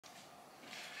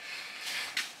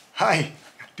Hi,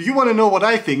 do you want to know what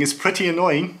I think is pretty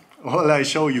annoying? Well, I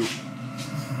show you.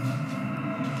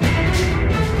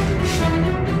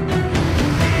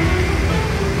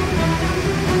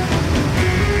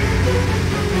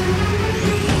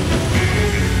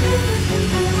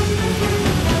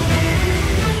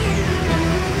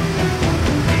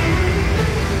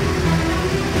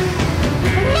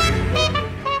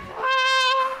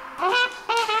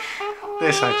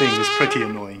 This, I think, is pretty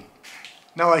annoying.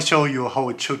 Now I show you how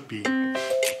it should be. But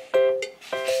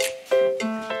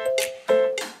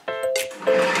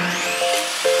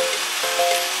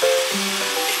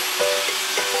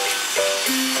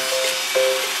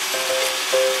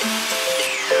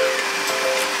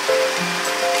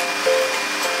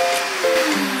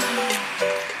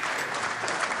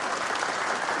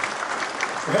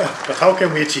how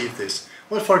can we achieve this?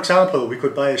 Well, for example, we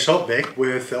could buy a shop vac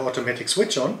with the automatic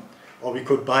switch on, or we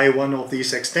could buy one of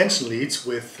these extension leads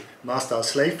with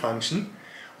master-slave function,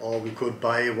 or we could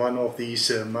buy one of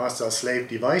these master-slave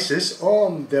devices,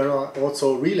 or there are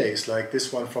also relays like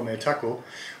this one from El Taco,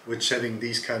 which having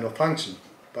these kind of function.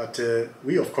 But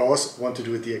we of course want to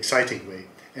do it the exciting way,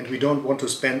 and we don't want to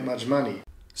spend much money.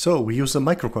 So we use a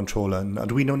microcontroller, an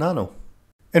Arduino Nano.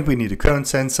 And we need a current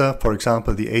sensor, for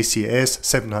example the ACS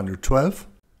 712,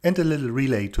 and a little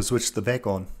relay to switch the vac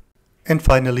on. And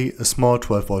finally a small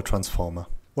 12-volt transformer.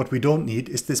 What we don't need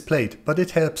is this plate, but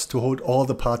it helps to hold all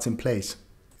the parts in place.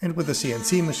 And with a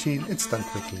CNC machine it's done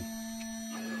quickly.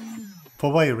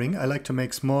 For wiring I like to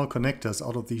make small connectors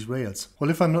out of these rails. Well,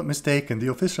 if I'm not mistaken,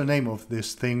 the official name of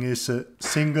this thing is a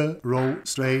single row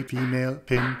straight female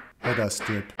pin header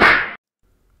strip.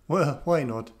 Well, why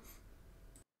not?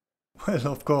 Well,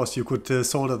 of course, you could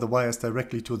solder the wires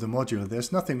directly to the module.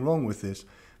 There's nothing wrong with this,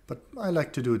 but I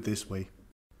like to do it this way.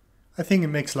 I think it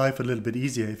makes life a little bit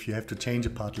easier if you have to change a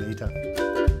part later.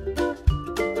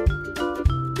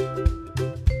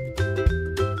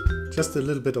 Just a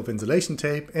little bit of insulation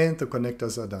tape and the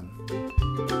connectors are done.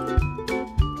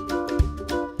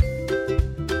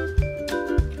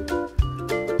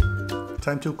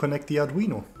 Time to connect the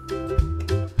Arduino.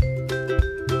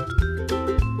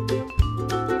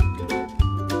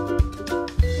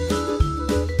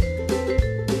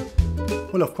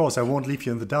 Well, of course, I won't leave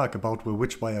you in the dark about where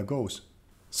which wire goes.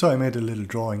 So I made a little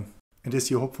drawing. And as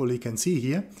you hopefully can see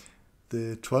here,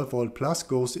 the 12-volt plus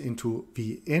goes into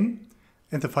V-in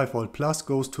and the 5-volt plus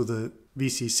goes to the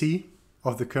VCC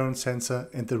of the current sensor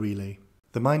and the relay.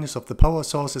 The minus of the power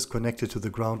source is connected to the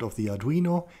ground of the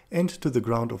Arduino and to the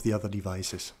ground of the other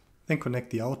devices. Then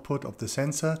connect the output of the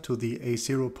sensor to the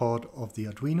A0 port of the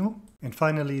Arduino. And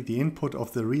finally, the input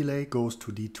of the relay goes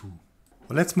to D2.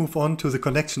 Well, let's move on to the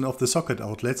connection of the socket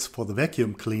outlets for the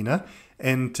vacuum cleaner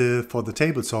and for the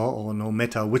table saw, or no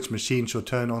matter which machine should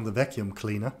turn on the vacuum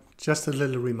cleaner. Just a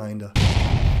little reminder.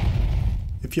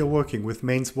 If you're working with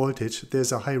mains voltage,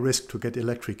 there's a high risk to get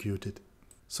electrocuted.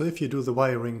 So if you do the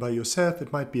wiring by yourself,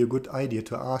 it might be a good idea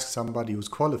to ask somebody who's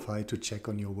qualified to check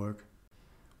on your work.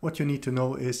 What you need to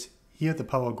know is, here the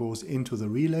power goes into the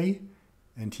relay,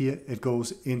 and here it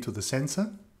goes into the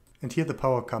sensor, and here the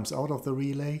power comes out of the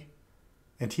relay,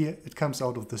 and here it comes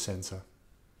out of the sensor.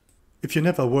 If you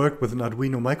never worked with an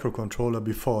Arduino microcontroller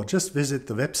before, just visit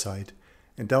the website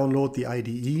and download the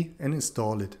IDE and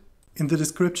install it. In the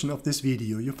description of this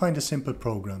video you find a simple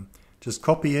program. Just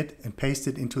copy it and paste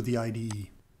it into the IDE.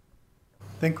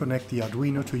 Then connect the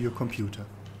Arduino to your computer.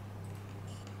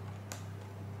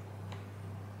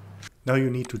 Now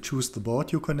you need to choose the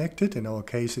board you connected, in our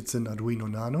case it's an Arduino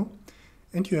Nano,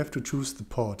 and you have to choose the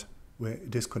port where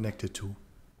it is connected to.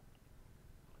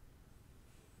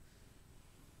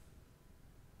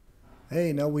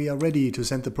 Hey, now we are ready to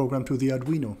send the program to the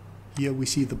Arduino. Here we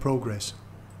see the progress.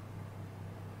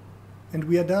 And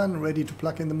we are done, ready to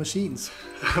plug in the machines.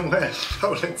 Well,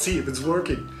 now let's see if it's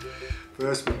working.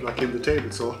 First we plug in the table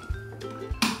saw.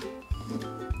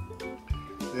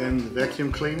 Then the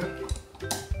vacuum cleaner.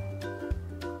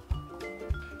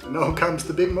 And now comes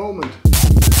the big moment.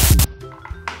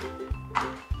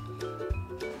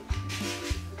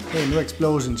 Hey, no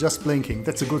explosion, just blinking.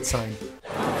 That's a good sign.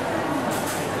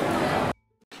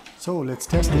 So let's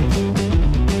test it.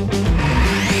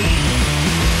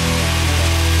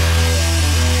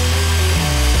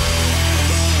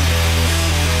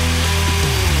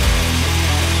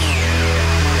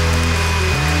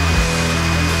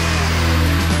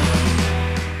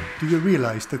 Do you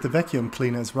realize that the vacuum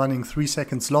cleaner is running 3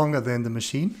 seconds longer than the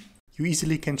machine? You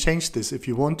easily can change this if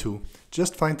you want to.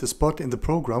 Just find the spot in the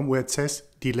program where it says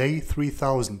delay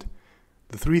 3000.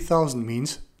 The 3000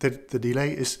 means that the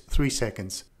delay is 3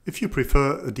 seconds. If you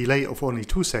prefer a delay of only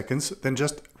 2 seconds, then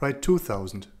just write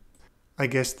 2000. I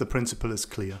guess the principle is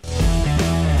clear.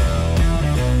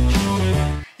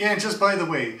 Yeah, and just by the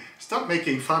way, stop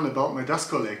making fun about my dust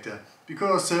collector,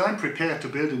 because I'm prepared to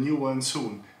build a new one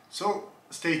soon. So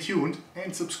stay tuned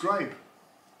and subscribe.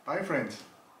 Bye friends.